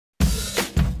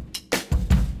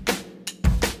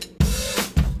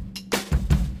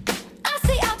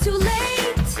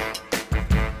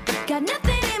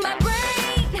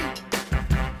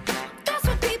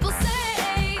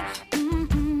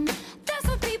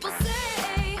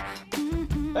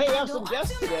have some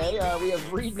guests today. We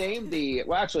have renamed we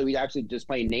actually just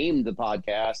plain named the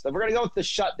podcast. We're going to go with the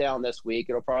shutdown this week.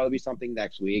 It'll probably be something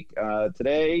next week.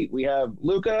 Today we have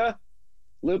Luca.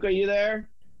 Luca, you there?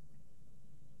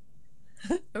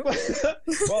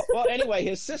 well, anyway,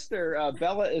 his sister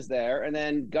Bella is there, and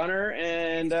then Gunnar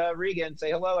and Regan.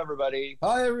 Say hello, everybody.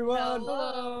 Hi, everyone.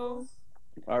 Hello.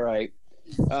 All right.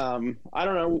 I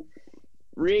don't know,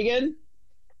 Regan.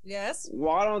 Yes.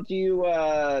 Why don't you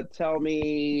tell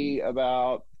me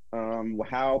about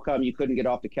how come you couldn't get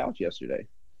off the couch yesterday?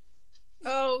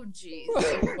 Oh, geez.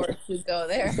 Of course we go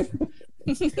there.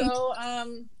 So,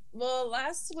 well,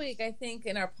 last week, I think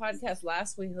in our podcast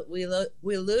last week, we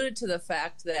alluded to the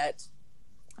fact that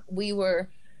we were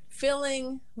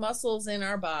feeling muscles in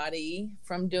our body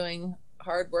from doing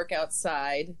hard work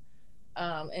outside,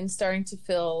 and starting to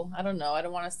feel, I don't know, I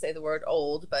don't want to say the word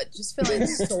old, but just feeling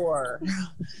sore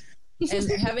and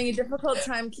having a difficult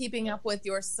time keeping up with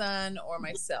your son or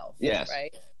myself. Yes.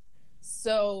 Right.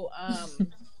 So,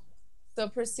 so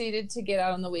proceeded to get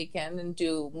out on the weekend and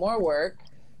do more work.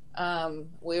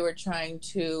 We were trying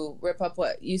to rip up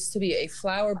what used to be a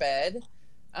flower bed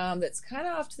that's kind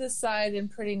of off to the side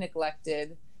and pretty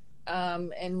neglected.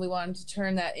 And we wanted to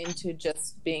turn that into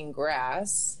just being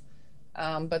grass.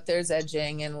 But there's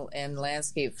edging and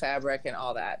landscape fabric and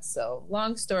all that. So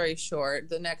long story short,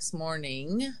 the next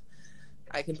morning,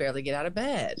 I could barely get out of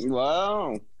bed.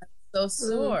 Wow. So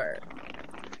sore.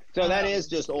 So that is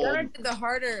just old. Gunnar did the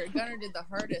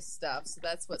hardest stuff, so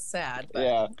that's what's sad. But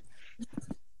Yeah.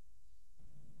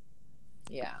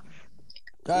 Yeah.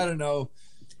 I don't know.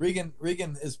 Regan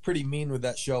is pretty mean with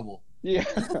that shovel. Yeah.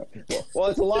 Well,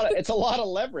 it's a lot of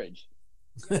leverage.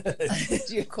 Of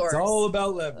course. It's all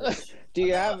about leverage. Do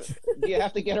you have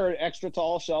to get her an extra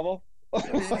tall shovel?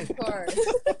 Of course.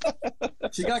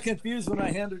 She got confused when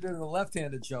I handed her the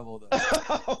left-handed shovel, though.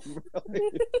 Oh,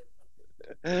 really?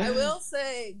 I will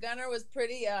say Gunnar was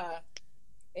pretty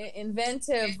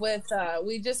inventive with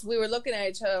we were looking at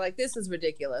each other like, this is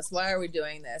ridiculous. Why are we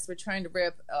doing this? We're trying to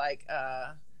rip like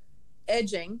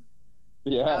edging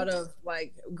out of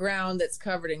like ground that's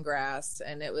covered in grass,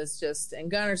 and it was just, and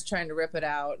Gunnar's trying to rip it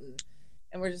out,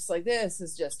 and we're just like, this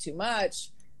is just too much.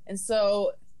 And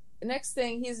so the next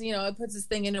thing, he's, he puts his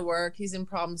thing into work, he's in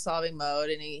problem solving mode,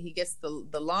 and he gets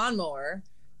the lawnmower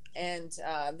and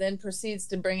then proceeds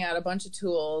to bring out a bunch of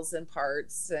tools and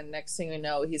parts, and next thing we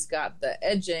know, he's got the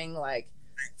edging like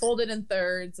folded in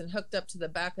thirds and hooked up to the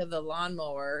back of the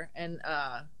lawnmower, and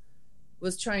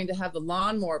was trying to have the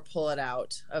lawnmower pull it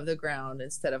out of the ground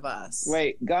instead of us.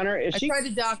 Wait, Gunnar, I tried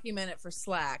to document it for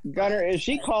Slack. Gunnar, is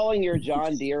she calling your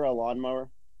John Deere a lawnmower?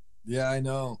 Yeah, I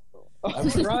know.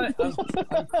 I'm crying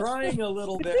a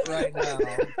little bit right now.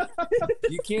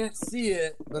 You can't see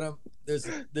it, but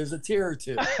there's a tear or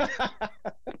two.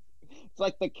 It's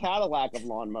like the Cadillac of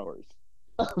lawnmowers.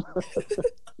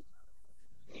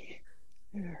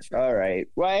 All right.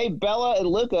 Well, hey, Bella and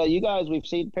Luca, you guys, we've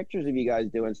seen pictures of you guys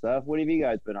doing stuff. What have you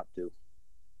guys been up to?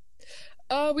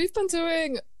 We've been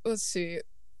doing, let's see,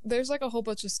 there's like a whole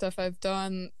bunch of stuff I've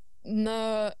done.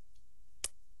 Like,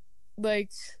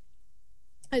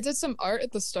 I did some art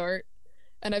at the start,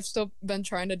 and I've still been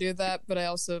trying to do that, but I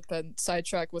also have been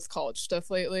sidetracked with college stuff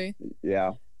lately.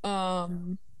 Yeah.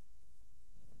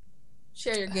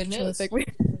 Share your good news.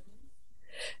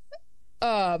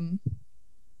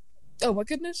 Oh, what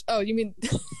good news? Oh, you mean,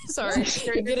 sorry.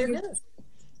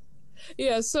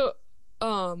 Yeah, so,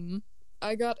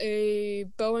 I got a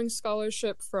Boeing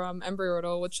scholarship from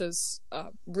Embry-Riddle, which is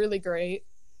really great.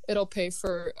 It'll pay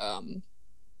for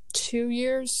 2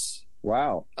 years.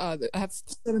 Wow. I have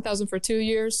 $7,000 for 2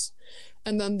 years,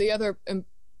 and then the other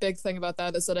big thing about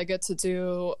that is that I get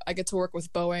to work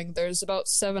with Boeing. There's about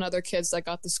 7 other kids that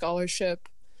got the scholarship,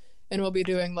 and we'll be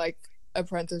doing like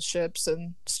apprenticeships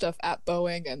and stuff at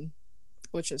Boeing, and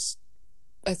which is,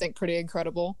 I think, pretty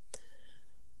incredible.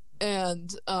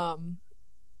 And I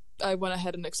went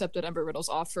ahead and accepted Embry-Riddle's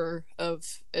offer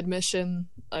of admission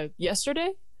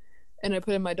yesterday, and I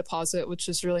put in my deposit, which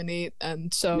is really neat.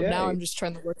 And so now I'm just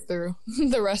trying to work through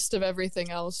the rest of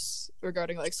everything else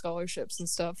regarding like scholarships and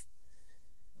stuff.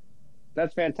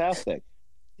 That's fantastic.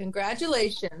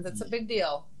 Congratulations. That's a big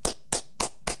deal.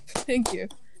 Thank you.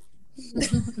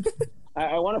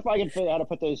 I wonder if I can figure out how to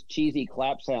put those cheesy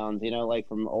clap sounds, like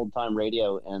from old time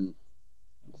radio, and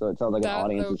so it sounds like an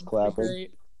audience is clapping.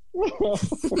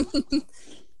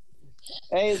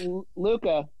 Hey,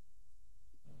 Luca.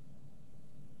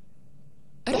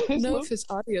 I don't know if his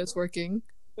audio is working.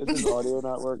 Is his audio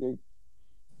not working?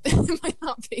 It might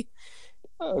not be.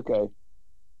 Okay.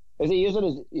 Is he using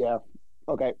his... Yeah.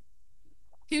 Okay.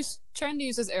 He was trying to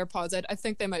use his AirPods. I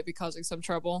think they might be causing some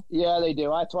trouble. Yeah, they do.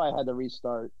 That's why I had to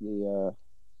restart the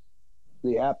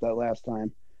app that last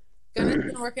time.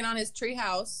 Gunner's been working on his tree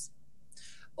house,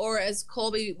 or as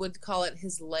Colby would call it,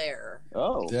 his lair.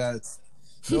 Oh. Yeah, it's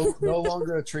no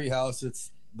longer a tree house.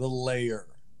 It's the lair.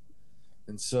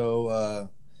 And so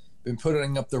been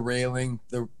putting up the railing.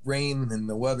 The rain and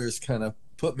the weather's kind of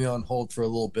put me on hold for a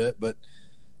little bit, but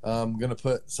I'm going to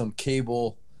put some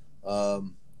cable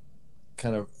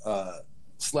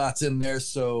slats in there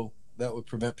so that would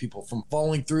prevent people from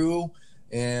falling through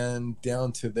and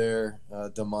down to their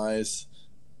demise.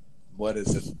 What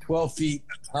is it? 12 feet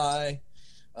high.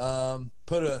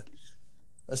 Put a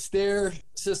stair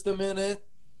system in it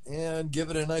and give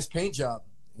it a nice paint job.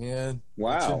 And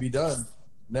it should be done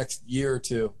next year or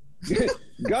two.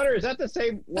 Gunner, is that the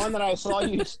same one that I saw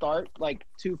you start like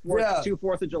two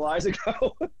 4th of Julys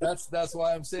ago? That's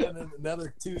why I'm saying in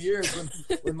another 2 years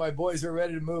when my boys are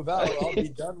ready to move out, I'll be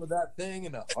done with that thing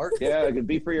in a heartbeat. Yeah, it could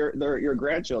be for your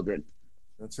grandchildren.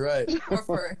 That's right. Or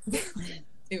for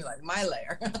even like my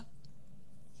lair.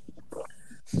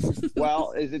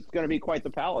 Well, it's going to be quite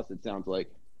the palace, it sounds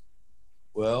like.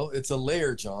 Well, it's a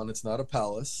lair, John. It's not a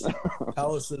palace.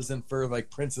 Palaces and for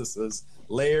like princesses.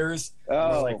 Lairs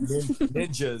are like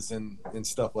ninjas and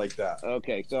stuff like that.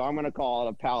 Okay, so I'm going to call it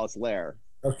a palace lair.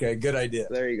 Okay, good idea.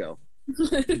 There you go.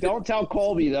 Don't tell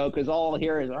Colby, though, because all I'll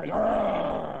hear is like,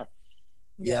 Argh!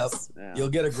 Yes. Yeah. You'll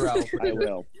get a growl. I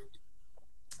will.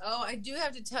 Oh, I do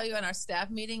have to tell you on our staff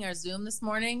meeting, our Zoom this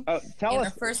morning. Tell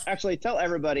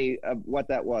everybody what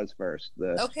that was first.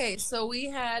 Okay, so we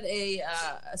had a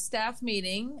staff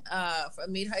meeting, a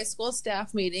Meade High School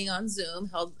staff meeting on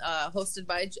Zoom, hosted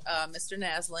by Mr.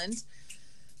 Nasland.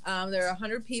 There are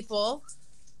 100 people.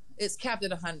 It's capped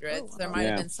at 100. Oh, wow. There might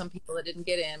have been some people that didn't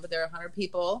get in, but there are 100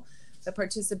 people that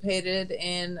participated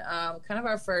in kind of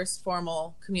our first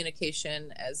formal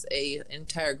communication as an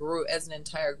entire group.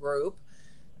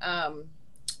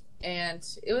 And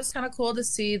it was kind of cool to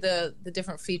see the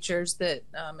different features that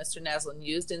Mr. Nasland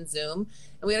used in Zoom.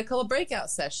 And we had a couple breakout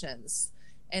sessions.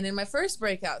 And in my first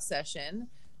breakout session,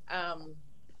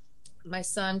 my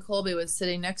son Colby was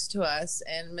sitting next to us,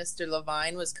 and Mr.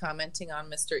 Levine was commenting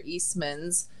on Mr.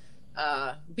 Eastman's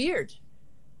beard.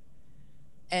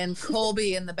 And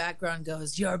Colby in the background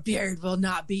goes, "Your beard will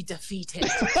not be defeated."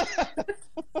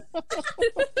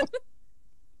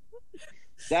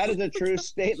 That is a true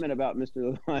statement about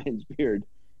Mr. Levine's beard.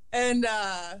 And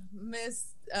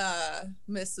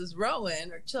Mrs.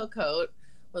 Rowan, or Chilcote,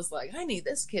 was like, "I need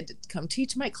this kid to come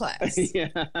teach my class." Yeah.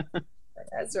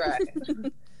 That's right.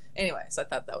 Anyway, so I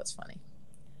thought that was funny.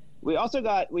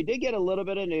 We did get a little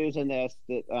bit of news in this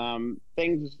that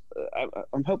things,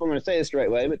 I'm hoping I'm going to say this the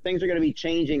right way, but things are going to be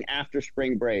changing after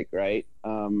spring break, right?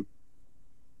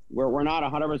 We're not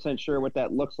 100% sure what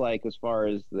that looks like as far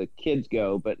as the kids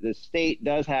go, but the state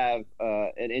does have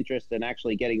an interest in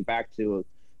actually getting back to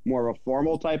more of a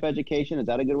formal type education. Is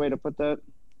that a good way to put that?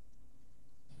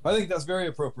 I think that's very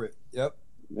appropriate. Yep.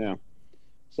 Yeah.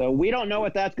 So we don't know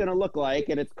what that's going to look like,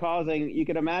 and it's causing, you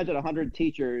can imagine 100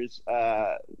 teachers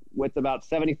with about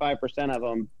 75% of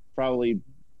them probably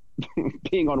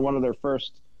being on one of their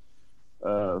first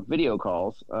video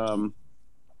calls.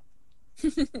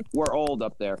 We're old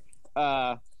up there.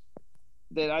 That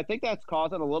I think that's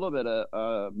causing a little bit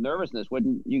of nervousness,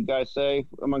 wouldn't you guys say,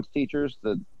 amongst teachers,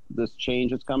 that this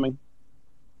change is coming?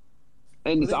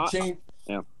 And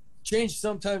change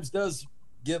sometimes does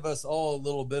give us all a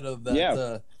little bit of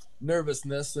that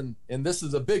nervousness, and this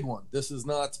is a big one. This is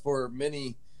not for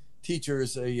many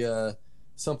teachers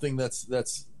something that's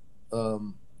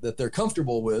that they're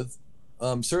comfortable with.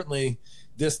 Certainly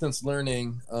distance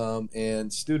learning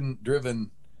and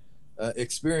student-driven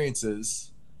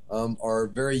experiences are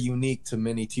very unique to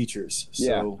many teachers.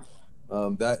 So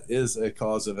that is a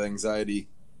cause of anxiety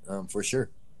for sure.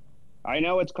 I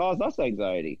know it's caused us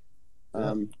anxiety.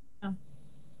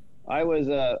 I was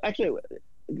actually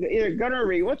either Gunnar or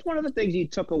Reed, what's one of the things you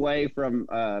took away from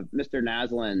Mr.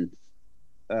 Nasland's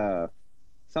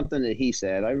something that he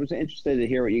said? I was interested to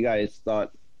hear what you guys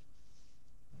thought.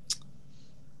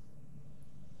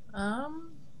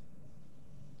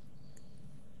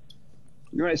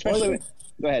 You're right, especially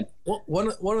go ahead.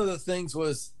 One of the things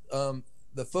was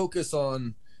the focus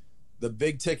on the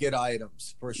big ticket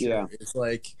items for sure. Yeah. It's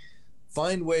like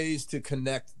find ways to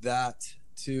connect that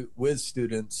with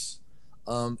students,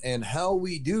 and how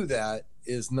we do that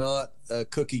is not a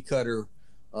cookie cutter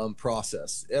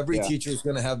process. Every teacher is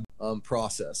going to have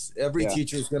process. Every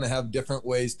teacher is going to have different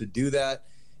ways to do that,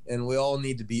 and we all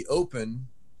need to be open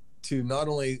to not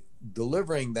only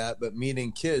delivering that, but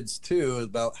meeting kids too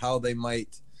about how they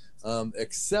might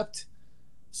accept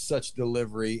such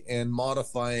delivery and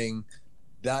modifying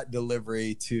that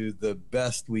delivery to the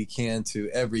best we can to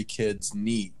every kid's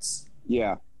needs.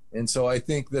 Yeah. And so I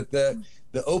think that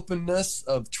the openness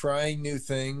of trying new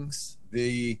things,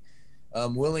 the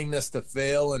willingness to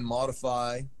fail and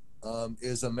modify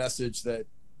is a message that,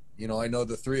 you know, I know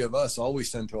the three of us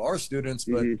always send to our students,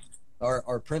 but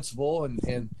our principal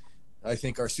and I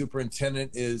think our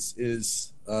superintendent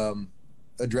is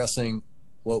addressing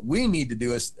what we need to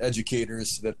do as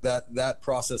educators, that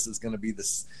process is going to be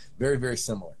this very, very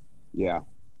similar. Yeah.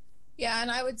 Yeah. And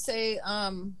I would say,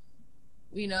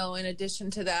 you know, in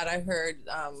addition to that, I heard,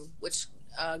 which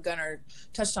Gunnar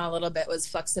touched on a little bit, was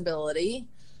flexibility.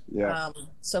 Yeah.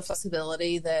 So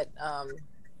flexibility that,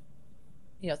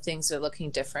 you know, things are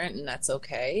looking different and that's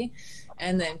okay.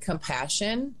 And then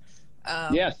compassion.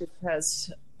 Yes.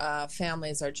 Because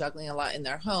families are juggling a lot in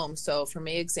their home. So for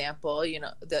me, example, you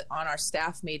know, that on our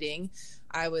staff meeting,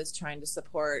 I was trying to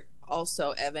support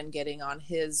also Evan getting on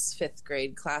his 5th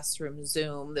grade classroom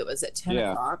Zoom that was at 10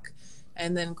 o'clock.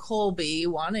 And then Colby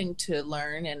wanting to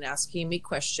learn and asking me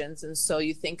questions. And so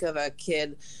you think of a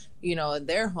kid, you know, in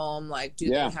their home, like, do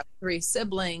they have 3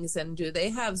 siblings and do they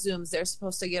have Zooms they're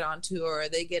supposed to get onto, or are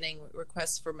they getting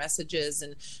requests for messages?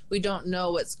 And we don't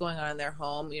know what's going on in their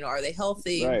home. You know, are they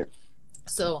healthy? Right.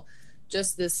 So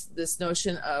just this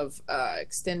notion of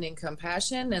extending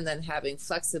compassion and then having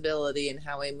flexibility in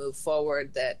how we move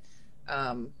forward, that,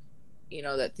 you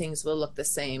know, that things will look the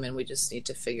same and we just need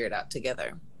to figure it out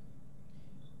together.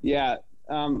 Yeah.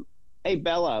 Hey,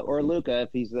 Bella or Luca, if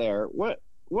he's there, what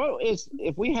is,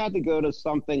 if we had to go to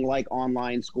something like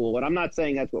online school, and I'm not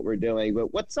saying that's what we're doing,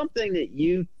 but what's something that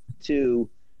you two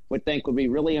would think would be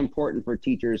really important for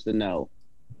teachers to know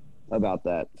about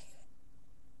that?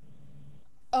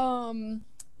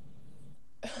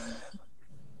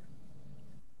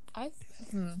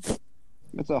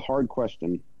 That's a hard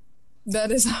question.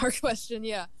 That is a hard question,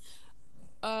 yeah.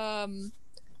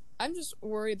 I'm just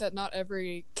worried that not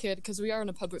every kid, because we are in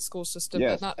a public school system,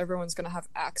 that not everyone's going to have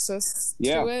access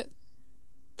to it.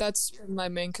 That's my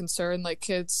main concern. Like,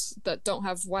 kids that don't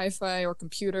have Wi-Fi or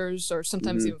computers or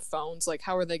sometimes even phones, like,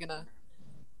 how are they going to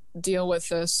deal with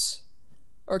this?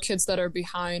 Or kids that are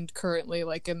behind currently,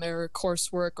 like in their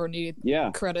coursework or need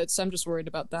credits. I'm just worried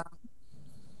about that.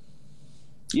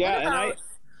 Yeah,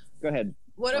 go ahead.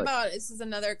 What about, this is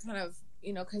another kind of,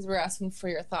 you know, because we're asking for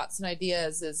your thoughts and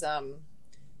ideas, is,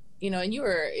 you know, and you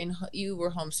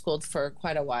were homeschooled for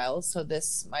quite a while, so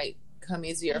this might come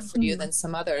easier for you than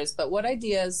some others. But what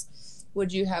ideas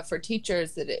would you have for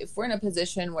teachers that if we're in a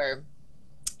position where,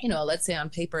 you know, let's say on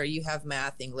paper you have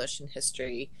math, English, and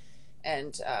history,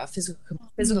 and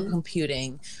physical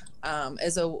computing,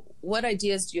 what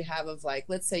ideas do you have of, like,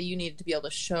 let's say you need to be able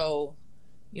to show,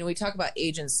 you know, we talk about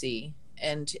agency,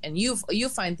 and you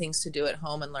find things to do at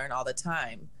home and learn all the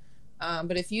time,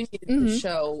 but if you need to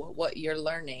show what you're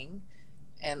learning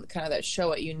and kind of that show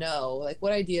what you know, like,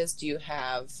 what ideas do you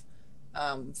have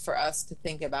for us to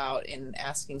think about in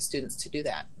asking students to do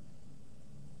that?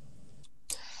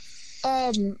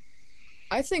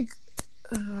 I think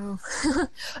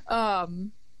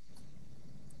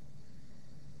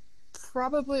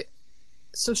probably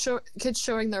kids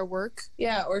showing their work,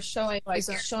 or showing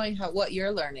showing how what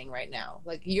you're learning right now.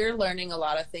 Like, you're learning a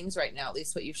lot of things right now, at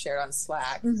least what you've shared on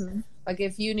Slack. Like,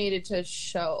 if you needed to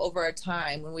show over a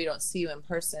time when we don't see you in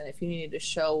person, if you needed to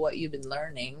show what you've been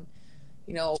learning,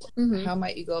 you know, how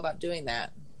might you go about doing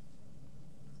that?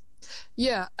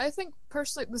 Yeah, I think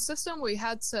personally the system we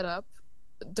had set up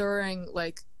during,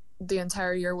 like, the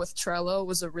entire year with Trello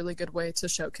was a really good way to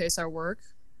showcase our work.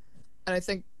 And I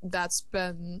think that's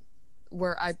been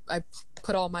where I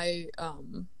put all my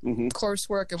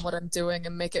coursework and what I'm doing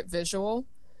and make it visual.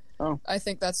 I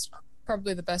think that's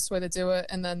probably the best way to do it.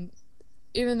 And then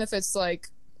even if it's like,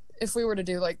 if we were to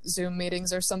do like Zoom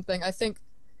meetings or something, I think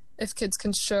if kids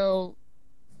can show,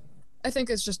 I think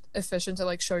it's just efficient to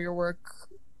like show your work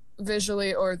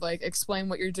visually or like explain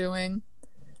what you're doing.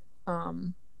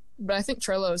 But I think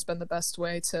Trello has been the best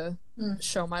way to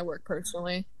show my work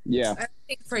personally. Yeah. I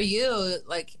think for you,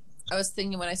 like, I was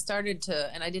thinking when I started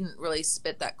to, and I didn't really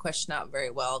spit that question out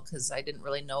very well because I didn't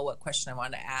really know what question I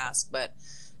wanted to ask, but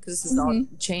because this is all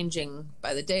changing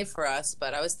by the day for us.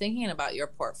 But I was thinking about your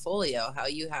portfolio, how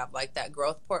you have like that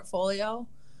growth portfolio.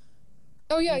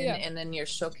 Oh, yeah, And then your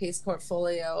showcase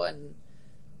portfolio. And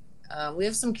we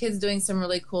have some kids doing some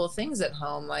really cool things at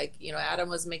home. Like, you know, Adam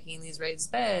was making these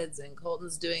raised beds and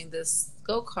Colton's doing this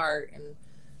go-kart. And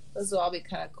those will all be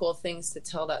kind of cool things to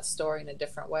tell that story in a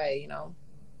different way, you know?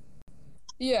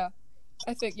 Yeah,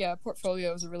 I think,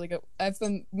 portfolio is a really good, I've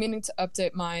been meaning to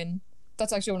update mine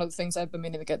that's actually one of the things I've been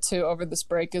meaning to get to over this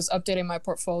break is updating my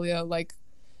portfolio. Like,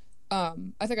 I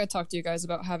think I talked to you guys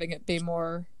about having it be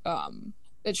more,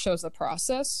 it shows the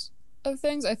process of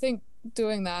things. I think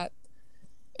doing that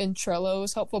in Trello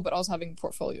is helpful, but also having a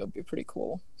portfolio would be pretty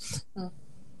cool.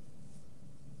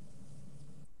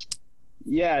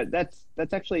 Yeah, that's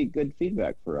actually good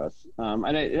feedback for us.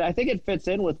 And I think it fits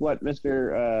in with what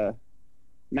Mr.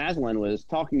 Naslund was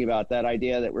talking about, that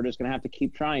idea that we're just going to have to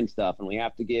keep trying stuff and we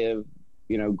have to give,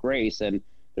 grace. And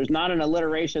there's not an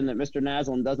alliteration that Mr.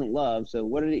 Naslund doesn't love. So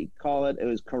what did he call it? It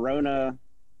was Corona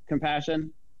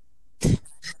compassion.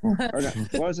 Or no,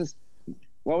 what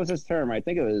was this term? I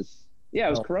think it was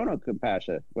Corona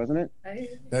compassion, wasn't it?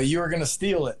 No, you were going to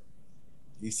steal it.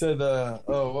 You said, what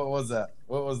was that?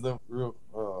 What was the real?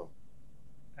 Oh,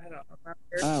 I don't remember.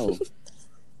 Oh,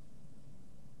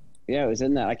 yeah, it was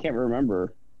in that. I can't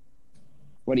remember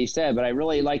what he said, but I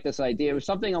really like this idea. It was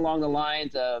something along the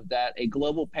lines of that a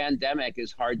global pandemic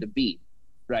is hard to beat,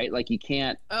 right? Like you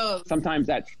can't. Oh, sometimes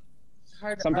that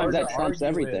trumps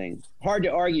everything. Hard to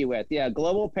argue with. Yeah,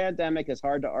 global pandemic is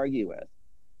hard to argue with.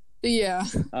 Yeah.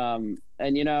 And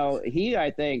he, I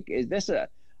think, is this a.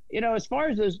 As far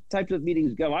as those types of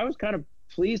meetings go, I was kind of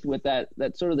pleased with that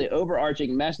sort of the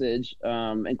overarching message,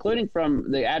 including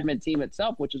from the admin team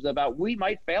itself, which is about we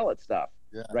might fail at stuff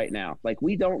right now. Like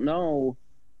we don't know.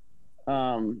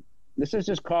 This is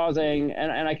just causing,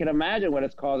 and I can imagine what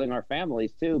it's causing our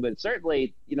families too, but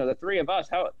certainly, the three of us,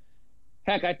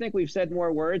 heck, I think we've said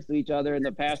more words to each other in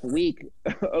the past week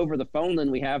over the phone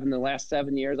than we have in the last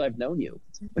 7 years I've known you.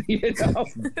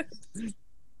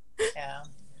 Yeah.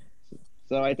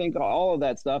 So I think all of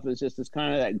that stuff is just this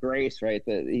kind of that grace, right?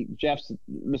 That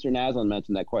Mr. Naslund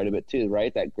mentioned that quite a bit too,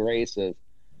 right? That grace of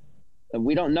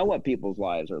we don't know what people's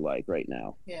lives are like right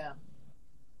now. Yeah.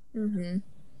 Mm-hmm.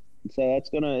 So it's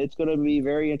gonna be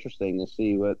very interesting to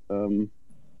see what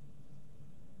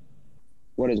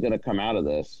is gonna come out of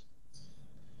this.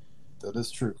 That is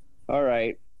true. All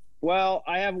right. Well,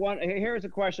 I have one. Here's a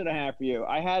question I have for you.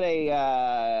 I had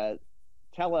a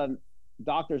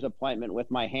doctor's appointment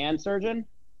with my hand surgeon,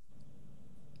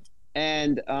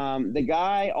 and the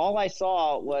guy, all I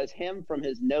saw was him from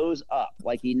his nose up.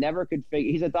 Like he never could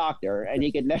figure. He's a doctor, and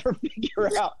he could never figure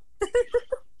out.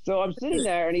 So I'm sitting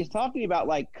there, and he's talking about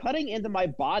like cutting into my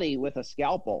body with a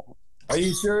scalpel. Are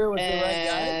you sure it was the right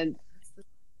guy? And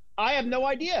I have no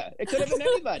idea. It could have been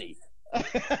anybody.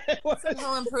 It's a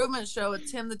Home Improvement show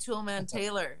with Tim the Toolman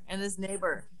Taylor and his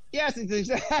neighbor. Yes, it's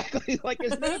exactly like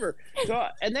his neighbor. So,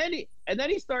 and then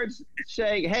he starts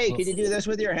saying, "Hey, can you do this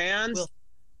with your hands?"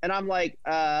 And I'm like,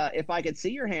 "If I could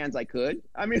see your hands, I could."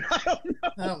 I mean, I don't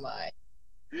know. Oh my!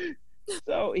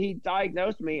 So he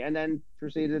diagnosed me and then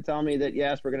proceeded to tell me that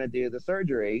yes, we're going to do the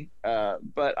surgery.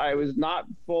 But I was not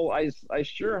full. I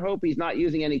sure hope he's not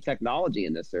using any technology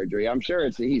in this surgery. I'm sure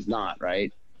he's not,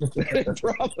 right?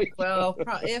 Probably. Well,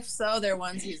 if so, they're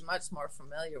ones he's much more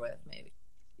familiar with, maybe.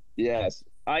 Yes.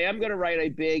 I am going to write a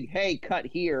big, "Hey, cut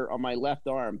here" on my left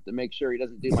arm to make sure he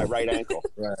doesn't do my right ankle.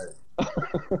 Right.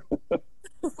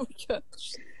 Oh my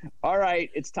gosh. All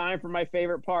right. It's time for my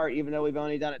favorite part, even though we've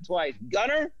only done it twice.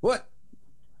 Gunner?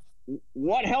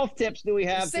 What health tips do we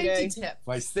have today? Safety tip.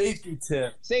 My safety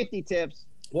tip. Safety tips.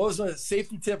 What was my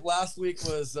safety tip last week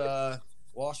was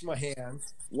wash my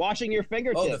hands. Washing your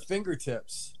fingertips. Oh, the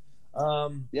fingertips.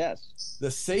 Yes.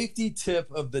 The safety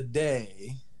tip of the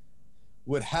day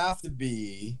would have to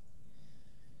be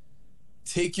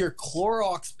take your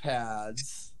Clorox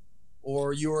pads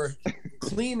or your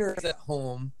cleaners at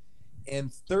home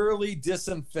and thoroughly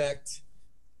disinfect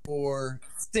or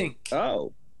sink.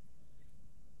 Oh.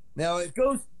 Now it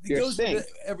goes sink.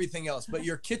 with everything else, but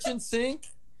your kitchen sink,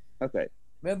 okay.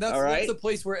 man, that's the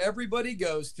place where everybody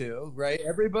goes to, right?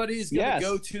 Everybody's going to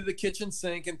go to the kitchen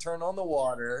sink and turn on the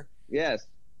water. Yes.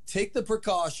 Take the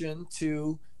precaution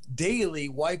to daily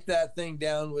wipe that thing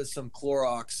down with some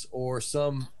Clorox or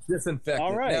some disinfectant.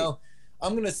 All right. Now,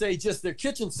 I'm going to say just their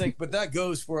kitchen sink, but that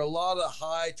goes for a lot of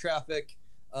high traffic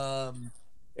areas.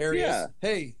 Yeah.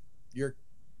 Hey, your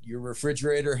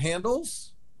refrigerator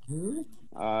handles.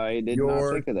 I did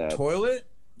not think of that. Your toilet,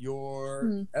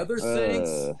 your other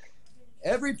sinks,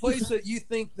 every place that you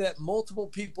think that multiple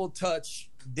people touch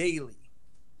daily.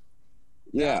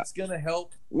 Yeah. That's going to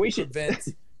help prevent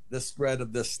the spread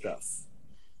of this stuff.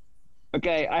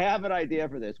 Okay, I have an idea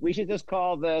for this. We should just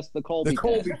call this the Colby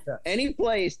test. Any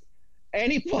place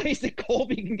that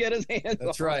Colby can get his hands on.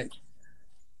 That's right.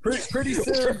 Pretty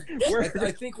soon,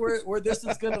 I think where this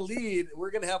is going to lead, we're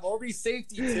going to have all these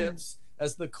safety tips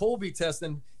as the Colby test,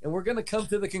 and we're going to come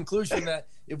to the conclusion that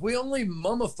if we only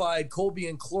mummified Colby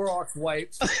in Clorox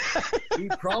wipes, he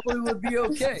probably would be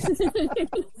okay.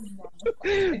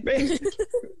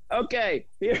 Okay,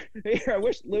 here, I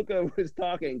wish Luca was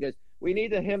talking, because we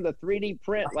need him to 3D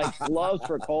print like gloves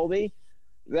for Colby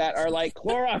that are like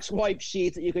Clorox wipe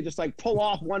sheets that you could just like pull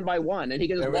off one by one, and he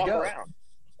can just walk around.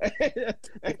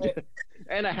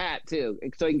 And a hat too,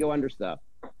 so he can go under stuff.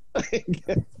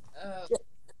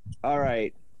 All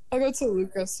right. I'll go to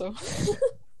Luca. So,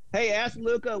 hey, ask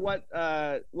Luca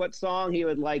what song he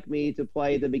would like me to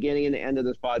play at the beginning and the end of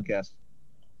this podcast.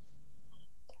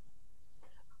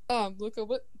 Luca,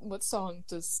 what song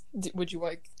would you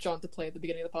like John to play at the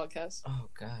beginning of the podcast? Oh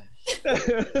gosh,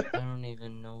 I don't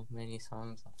even know many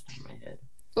songs off the top of my head.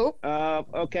 Oh.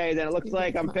 Okay, then it looks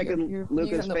like I'm picking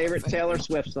Luca's favorite Taylor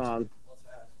Swift song.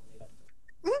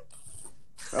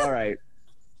 All right.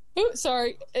 Oh,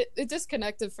 sorry, it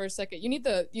disconnected for a second. You need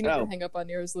to hang up on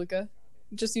yours, Luca.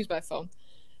 Just use my phone.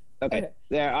 Okay.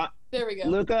 There we go.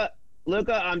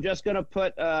 Luca, I'm just gonna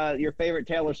put your favorite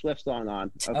Taylor Swift song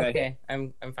on. Okay.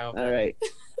 I'm fine with that.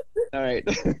 All right.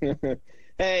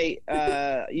 Hey,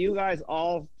 you guys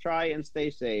all try and stay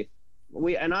safe.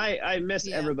 I miss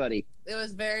everybody. It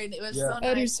was so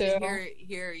nice to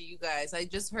hear you guys. I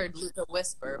just heard Luca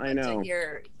whisper, but I know. to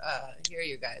hear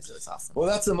you guys, it was awesome. Well,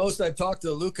 that's the most I've talked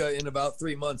to Luca in about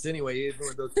 3 months anyway, even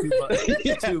with those 2 months,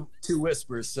 two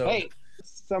whispers. So hey,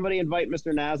 somebody invite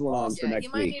Mr. Naslin on for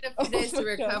next week. He might need a few days to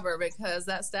recover because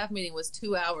that staff meeting was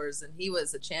 2 hours and he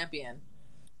was a champion.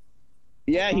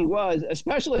 Yeah, he was,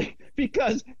 especially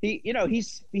because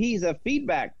he's a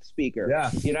feedback speaker.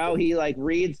 Yeah. He like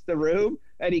reads the room,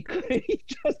 and he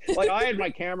just like, I had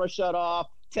my camera shut off.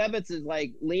 Tebbets is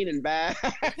like leaning back.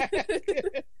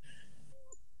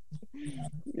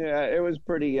 Yeah, it was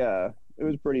pretty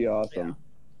awesome.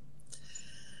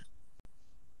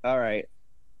 Yeah. All right.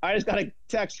 I just got a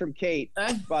text from Kate,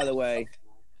 by the way.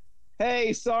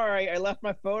 Hey, sorry, I left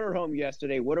my phone at home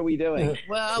yesterday. What are we doing?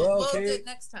 Well, we'll do it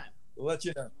next time. We'll let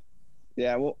you know.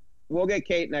 Yeah, we'll get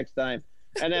Kate next time.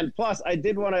 And then plus, I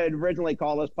did want to originally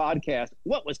call this podcast,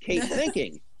 What Was Kate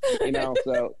Thinking?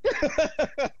 So.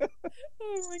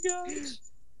 Oh, my gosh.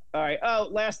 All right. Oh,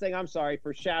 last thing. I'm sorry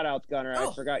for shout outs, Gunner.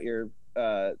 I forgot your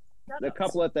a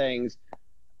couple of things.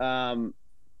 I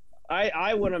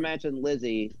want to mention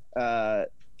Lizzie.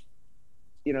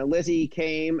 Lizzie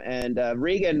came and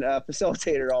Regan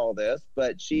facilitated all of this,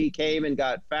 but she came and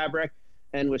got fabric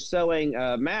and was sewing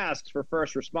masks for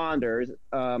first responders.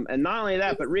 And not only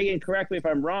that, but Regan, correct me if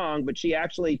I'm wrong, but she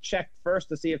actually checked first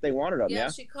to see if they wanted them. Yeah,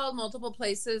 she called multiple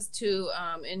places to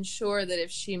ensure that if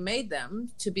she made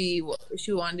them, she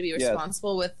wanted to be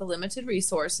responsible with the limited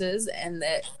resources, and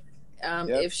that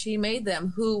if she made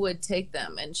them, who would take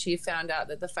them? And she found out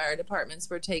that the fire departments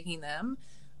were taking them.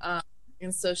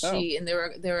 And so and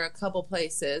there were a couple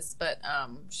places, but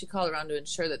she called around to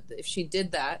ensure that if she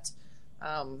did that,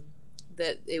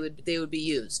 that they would be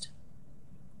used.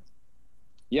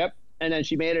 Yep. And then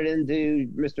she made it into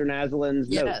Mr. Naslin's notes.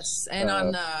 Yes, and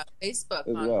on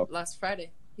Facebook last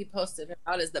Friday, he posted her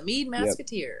out as the Mead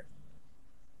Musketeer.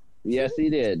 Yes, he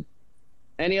did.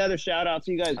 Any other shout outs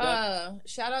you guys got?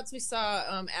 Shout outs, we saw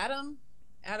Adam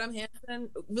Hansen.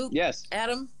 Yes.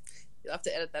 Adam. You'll have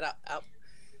to edit that out.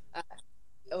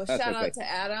 Shout out to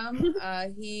Adam.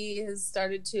 He has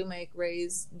started to make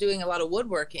doing a lot of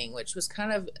woodworking, which was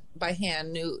kind of by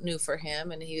hand new for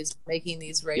him, and he was making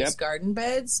these raised garden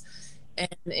beds and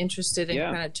interested in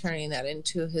kind of turning that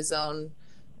into his own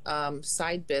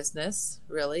side business,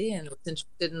 really, and was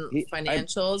interested in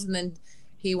financials. And then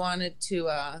he wanted to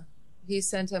he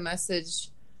sent a message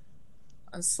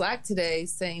on Slack today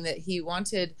saying that he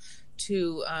wanted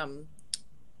to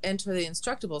enter the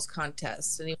Instructables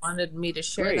contest, and he wanted me to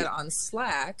share that on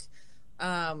Slack,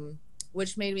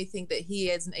 which made me think that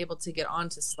he isn't able to get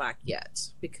onto Slack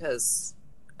yet, because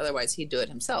otherwise he'd do it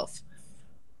himself.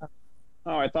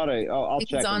 Oh, I thought I'll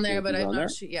check. He's on there, but I'm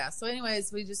not sure. Yeah. So,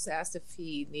 anyways, we just asked if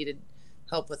he needed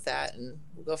help with that, and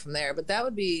we'll go from there. But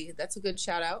that's a good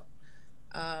shout out.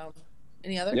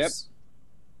 Any others?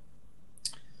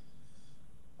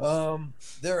 Yep.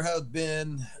 There have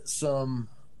been some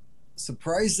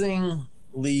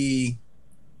surprisingly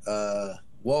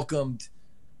welcomed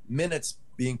minutes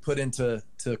being put into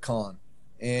Con,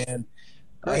 and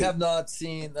I have not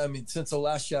seen, since the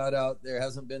last shout out, there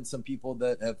hasn't been some people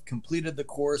that have completed the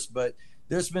course, but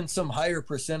there's been some higher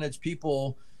percentage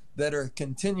people that are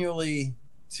continually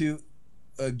to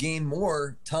gain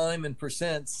more time and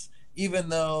percents, even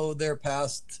though they're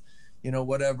past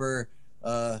whatever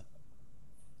bar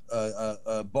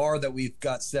that we've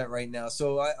got set right now.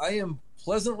 So I am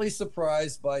pleasantly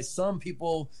surprised by some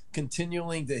people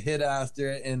continuing to hit after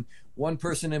it. And one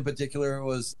person in particular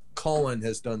was Colin,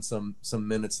 has done some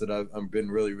minutes that I've been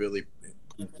really, really.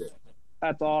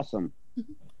 That's awesome.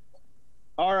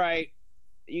 All right.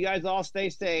 You guys all stay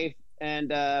safe. And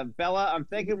Bella, I'm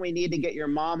thinking we need to get your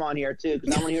mom on here too,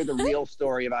 because I want to hear the real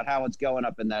story about how it's going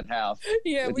up in that house.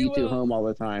 Yeah, with we you two will. home all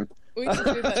the time. We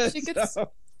can do that.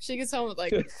 She gets home at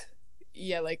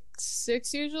like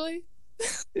 6 usually.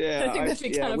 Yeah, I think that'd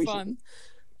be kind of fun.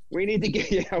 We need to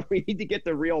get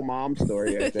the real mom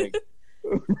story, I think.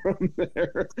 From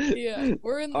there. Yeah,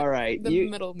 we're in the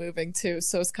middle moving too,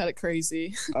 so it's kind of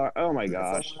crazy. Oh my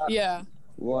gosh. Yeah.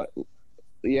 What?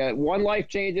 Yeah, one life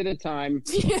change at a time.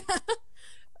 Yeah.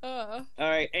 All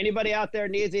right. Anybody out there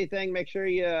needs anything, make sure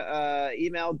you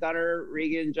email Gunnar,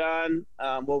 Regan, John.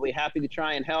 We'll be happy to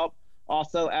try and help.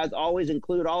 Also, as always,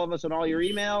 include all of us in all your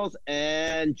emails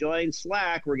and join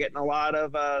Slack. We're getting a lot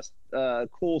of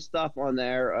cool stuff on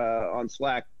there on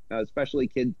Slack, especially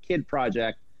Kid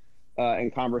Project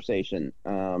and Conversation.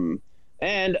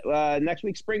 And next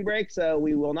week's spring break, so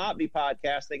we will not be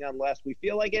podcasting unless we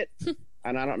feel like it.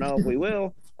 And I don't know if we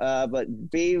will, but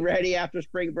be ready after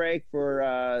spring break for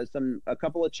a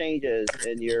couple of changes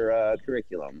in your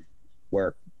curriculum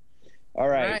work. All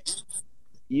right.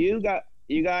 You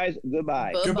guys,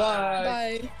 goodbye.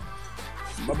 Bye-bye.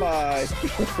 Bye.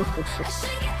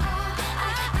 Bye-bye.